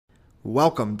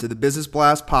Welcome to the Business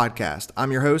Blast podcast.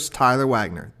 I'm your host, Tyler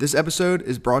Wagner. This episode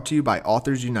is brought to you by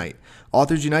Authors Unite.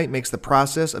 Authors Unite makes the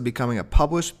process of becoming a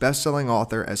published, best-selling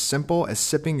author as simple as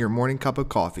sipping your morning cup of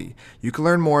coffee. You can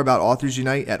learn more about Authors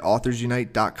Unite at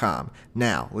authorsunite.com.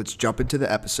 Now, let's jump into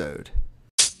the episode.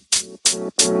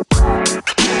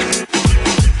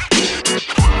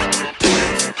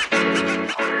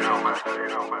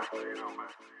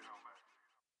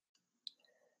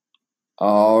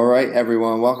 All right,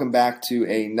 everyone. Welcome back to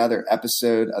another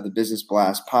episode of the Business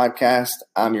Blast podcast.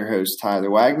 I'm your host, Tyler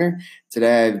Wagner.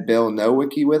 Today, I have Bill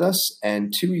Nowicki with us.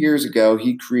 And 2 years ago,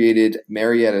 he created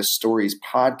Marietta Stories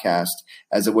podcast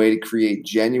as a way to create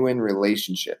genuine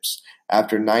relationships.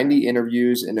 After 90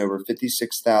 interviews and over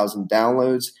 56,000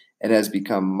 downloads, it has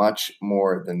become much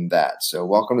more than that. So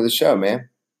welcome to the show, man.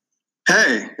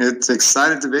 Hey, it's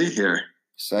excited to be here.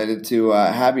 Excited to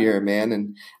have you here, man.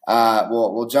 And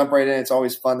we'll jump right in. It's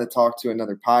always fun to talk to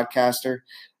another podcaster.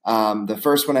 The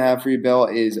first one I have for you, Bill,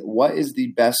 is what is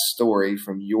the best story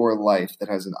from your life that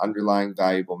has an underlying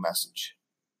valuable message?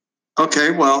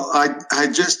 Okay, well, I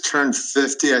just turned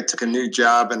 50. I took a new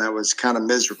job and I was kind of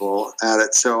miserable at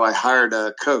it. So I hired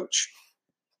a coach,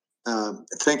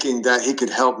 thinking that he could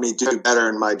help me do better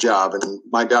in my job. And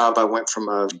my job, I went from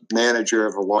a manager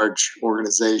of a large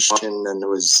organization and it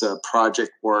was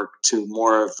project work to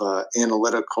more of an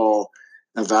analytical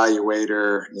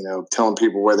evaluator, telling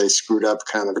people where they screwed up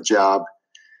kind of a job.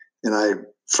 And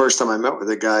first time I met with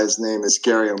the guy, his name is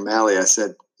Gary O'Malley. He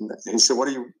said,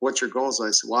 what's your goals?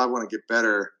 I said, well, I want to get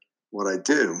better at what I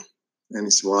do. And he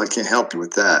said, well, I can't help you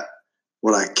with that.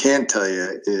 What I can tell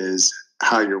you is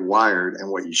how you're wired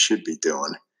and what you should be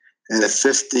doing. And at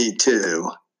 52,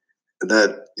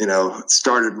 that,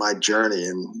 started my journey.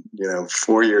 And,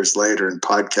 4 years later in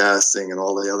podcasting and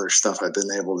all the other stuff I've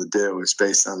been able to do is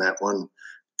based on that one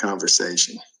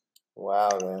conversation. Wow,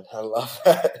 man. I love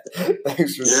that.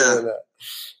 Thanks for doing that.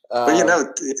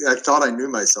 But, I thought I knew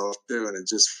myself too. And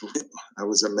I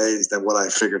was amazed at what I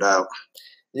figured out.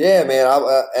 Yeah, man.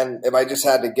 And if I just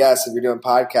had to guess, if you're doing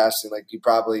podcasting,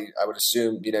 I would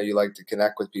assume, you like to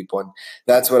connect with people. And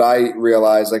that's what I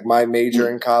realized. Like my major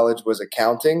in college was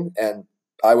accounting, and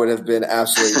I would have been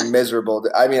absolutely miserable.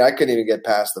 I couldn't even get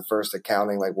past the first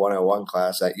accounting, 101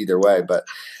 class either way. But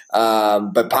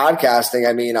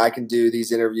podcasting, I can do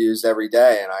these interviews every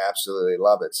day and I absolutely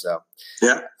love it. So,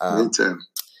 yeah, me too.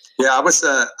 Yeah,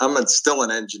 I'm still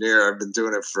an engineer. I've been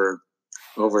doing it for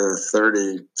over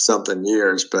 30-something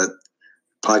years, but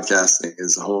podcasting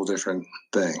is a whole different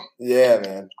thing. Yeah,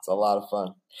 man. It's a lot of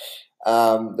fun.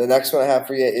 The next one I have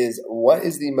for you is, what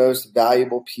is the most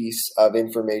valuable piece of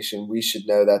information we should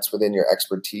know that's within your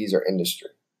expertise or industry?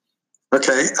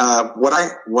 Okay. What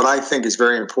I think is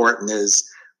very important is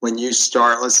when you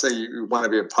start, let's say you want to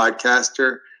be a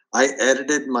podcaster, I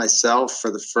edited myself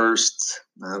for the first,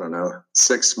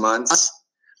 6 months.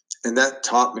 And that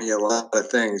taught me a lot of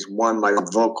things. One, my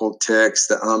vocal tics,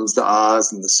 the ums, the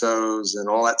ahs, and the so's, and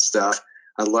all that stuff.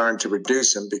 I learned to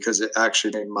reduce them because it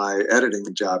actually made my editing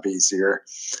job easier.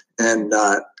 And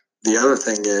the other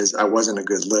thing is I wasn't a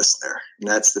good listener, and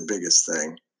that's the biggest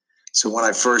thing. So when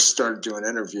I first started doing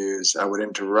interviews, I would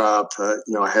interrupt.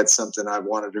 I had something I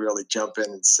wanted to really jump in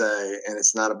and say, and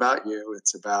it's not about you.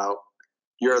 It's about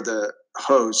you're the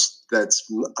host that's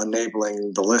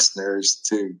enabling the listeners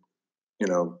to,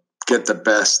 get the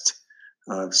best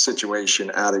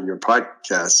situation out of your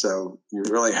podcast. So you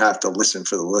really have to listen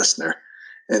for the listener.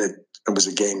 And it was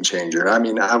a game changer.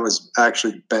 I was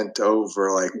actually bent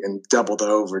over and doubled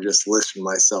over just listening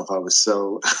to myself. I was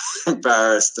so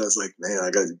embarrassed. I was like, man, I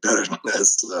got to do better than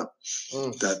this. So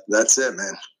that's it,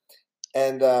 man.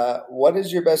 And what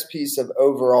is your best piece of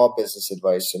overall business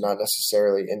advice? So not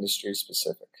necessarily industry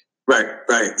specific. Right.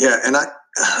 Yeah. And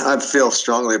I feel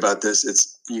strongly about this.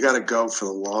 You got to go for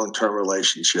the long-term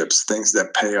relationships, things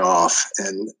that pay off.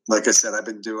 And like I said, I've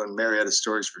been doing Marietta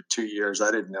Stories for 2 years.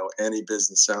 I didn't know any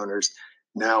business owners.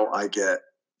 Now I get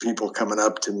people coming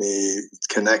up to me,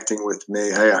 connecting with me.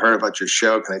 Hey, I heard about your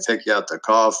show. Can I take you out to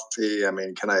coffee? I've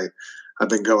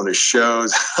been going to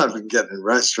shows. I've been getting in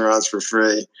restaurants for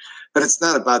free. But it's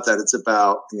not about that. It's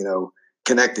about,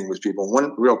 connecting with people.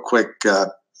 One real quick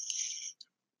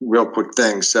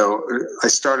thing. So I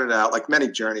started out like many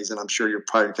journeys, and I'm sure your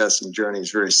podcasting journey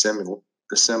is very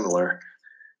similar.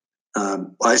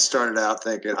 I started out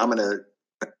thinking I'm going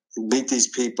to meet these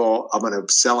people. I'm going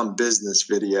to sell them business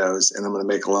videos and I'm going to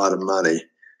make a lot of money.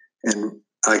 And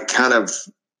I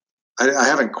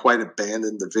haven't quite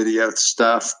abandoned the video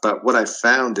stuff, but what I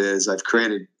found is I've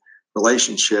created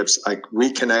relationships. I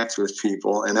reconnect with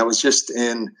people. And I was just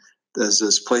there's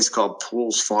this place called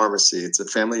Pool's Pharmacy. It's a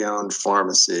family-owned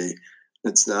pharmacy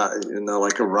It's not,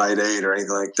 like a Rite Aid or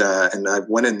anything like that. And I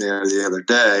went in there the other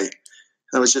day.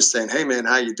 I was just saying, hey, man,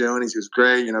 how you doing? He goes,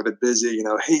 great, a bit busy.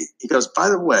 He goes, by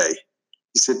the way,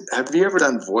 he said, have you ever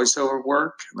done voiceover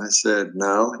work? And I said,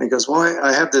 no. And he goes, well,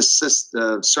 I have this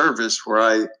service where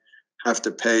I have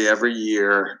to pay every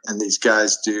year. And these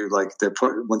guys do, like,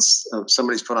 when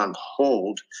somebody's put on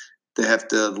hold, they have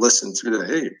to listen through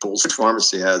hey, Bull's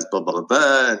Pharmacy has blah, blah, blah,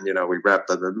 blah. And, we wrap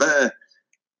blah, blah, blah.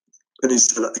 And he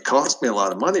said, it cost me a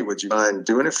lot of money. Would you mind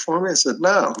doing it for me? I said,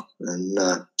 no. And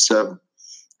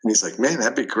and he's like, man,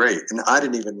 that'd be great. And I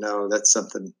didn't even know that's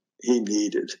something he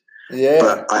needed. Yeah.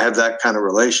 But I have that kind of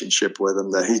relationship with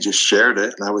him that he just shared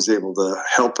it. And I was able to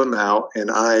help him out. And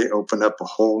I opened up a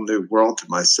whole new world to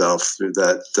myself through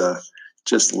that,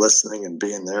 just listening and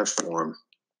being there for him.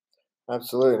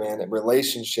 Absolutely, man.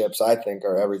 Relationships, I think,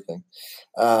 are everything.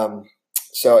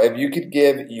 So if you could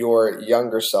give your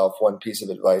younger self one piece of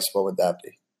advice, what would that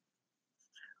be?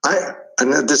 I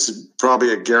know this is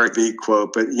probably a Gary Vee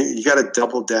quote, but you got to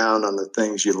double down on the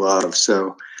things you love.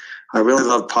 So I really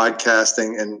love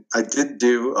podcasting, and I did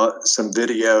do some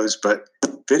videos, but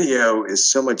video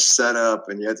is so much setup,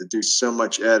 and you have to do so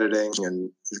much editing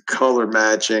and color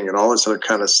matching and all this other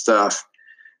kind of stuff.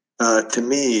 To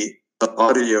me, the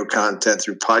audio content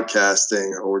through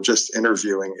podcasting or just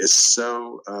interviewing is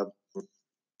so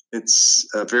it's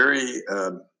very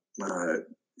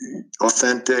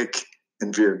authentic.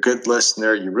 And if you're a good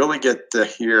listener, you really get to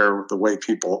hear the way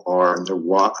people are and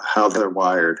how they're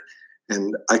wired.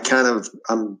 And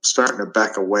I'm starting to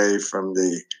back away from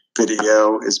the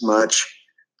video as much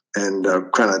and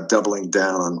kind of doubling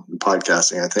down on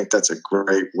podcasting. I think that's a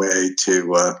great way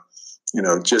to,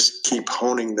 just keep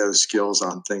honing those skills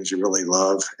on things you really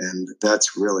love. And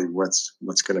that's really what's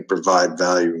going to provide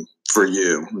value for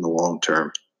you in the long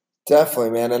term. Definitely,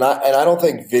 man. And I don't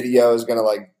think video is going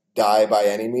to die by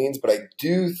any means, but I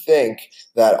do think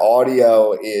that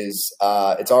audio is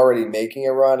it's already making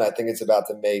a run. I think it's about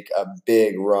to make a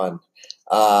big run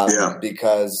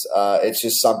because it's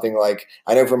just something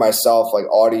I know for myself,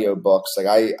 audiobooks.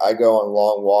 I go on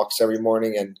long walks every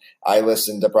morning and I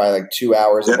listen to probably 2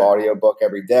 hours of audiobook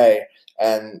every day.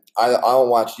 And I don't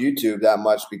watch YouTube that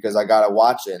much because I got to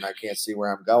watch it and I can't see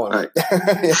where I'm going. Right.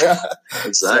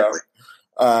 Exactly.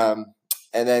 So,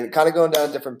 and then kind of going down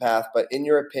a different path, but in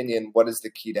your opinion, what is the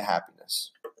key to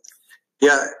happiness?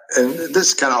 Yeah, and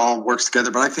this kind of all works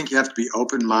together, but I think you have to be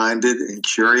open-minded and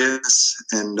curious,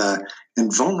 and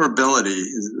vulnerability.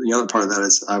 The other part of that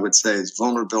is, I would say, is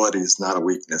vulnerability is not a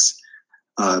weakness.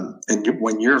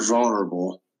 When you're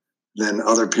vulnerable, then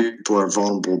other people are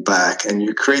vulnerable back, and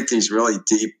you create these really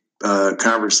deep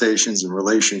conversations and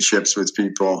relationships with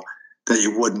people that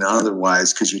you wouldn't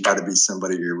otherwise, because you got to be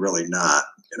somebody you're really not.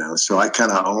 So I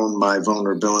kind of own my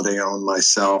vulnerability, own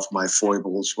myself, my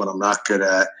foibles, what I'm not good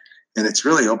at. And it's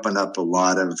really opened up a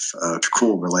lot of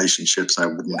cool relationships I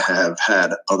wouldn't have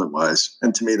had otherwise.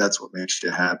 And to me, that's what makes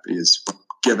you happy, is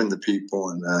giving the people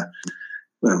and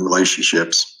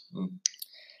relationships.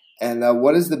 And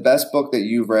what is the best book that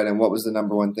you've read, and what was the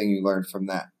number one thing you learned from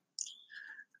that?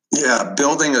 Yeah,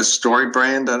 building a story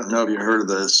brand. I don't know if you heard of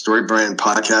the Story Brand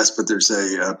podcast, but there's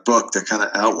a book that kind of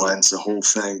outlines the whole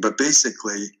thing. But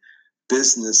basically,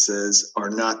 businesses are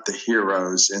not the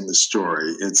heroes in the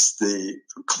story. It's the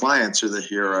clients are the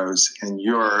heroes, and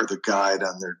you're the guide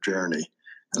on their journey.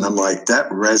 And I'm like, that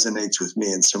resonates with me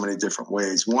in so many different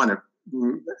ways. One,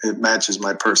 it matches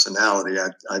my personality.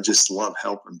 I just love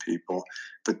helping people.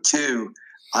 But two,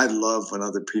 I love when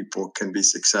other people can be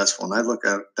successful. And I look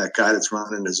at that guy that's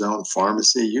running his own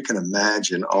pharmacy. You can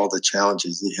imagine all the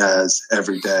challenges he has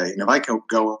every day. And if I can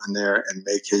go in there and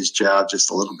make his job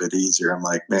just a little bit easier, I'm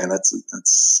like, man, that's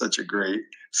such a great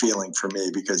feeling for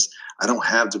me, because I don't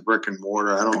have the brick and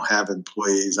mortar. I don't have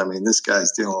employees. I mean, this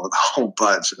guy's dealing with a whole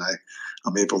bunch, and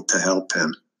I'm able to help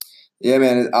him. Yeah,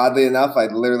 man. Oddly enough, I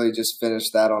literally just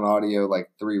finished that on audio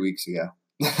 3 weeks ago.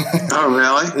 Oh,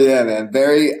 really? Yeah, man.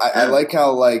 I like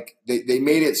how they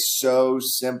made it so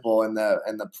simple in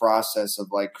the process of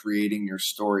creating your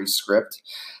story script.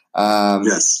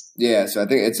 Yes. Yeah, so I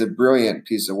think it's a brilliant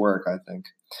piece of work, I think.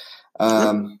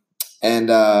 And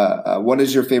what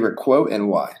is your favorite quote and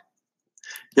why?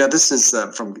 Yeah, this is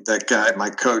from that guy,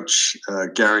 my coach,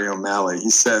 Gary O'Malley.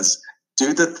 He says,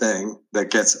 do the thing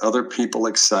that gets other people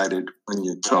excited when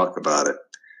you talk about it.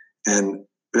 And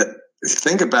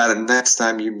think about it next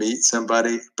time you meet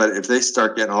somebody, but if they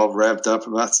start getting all revved up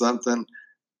about something,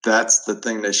 that's the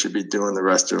thing they should be doing the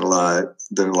rest of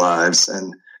their lives.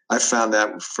 And I found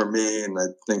that for me, and I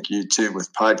think you too,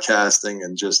 with podcasting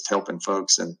and just helping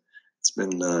folks. And it's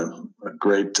been a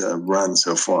great run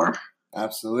so far.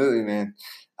 Absolutely, man.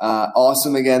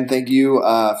 Awesome. Again, thank you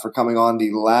for coming on.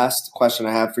 The last question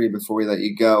I have for you before we let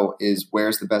you go is,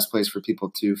 where's the best place for people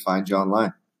to find you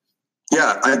online?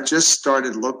 Yeah, I just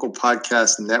started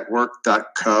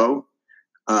localpodcastnetwork.co.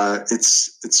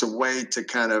 It's a way to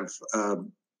kind of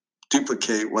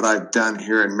duplicate what I've done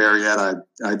here in Marietta.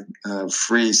 I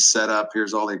free setup.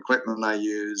 Here's all the equipment I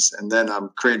use, and then I'm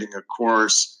creating a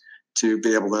course to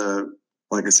be able to,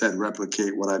 like I said,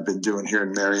 replicate what I've been doing here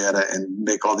in Marietta and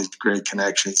make all these great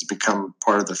connections, become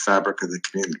part of the fabric of the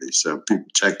community. So people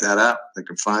check that out. They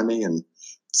can find me and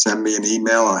send me an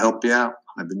email. I'll help you out.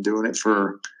 I've been doing it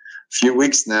for a few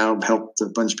weeks now. I've helped a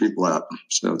bunch of people out.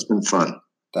 So it's been fun.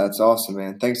 That's awesome,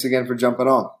 man. Thanks again for jumping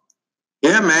on.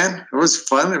 Yeah, man. It was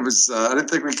fun. It was. I didn't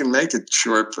think we can make it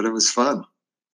short, but it was fun.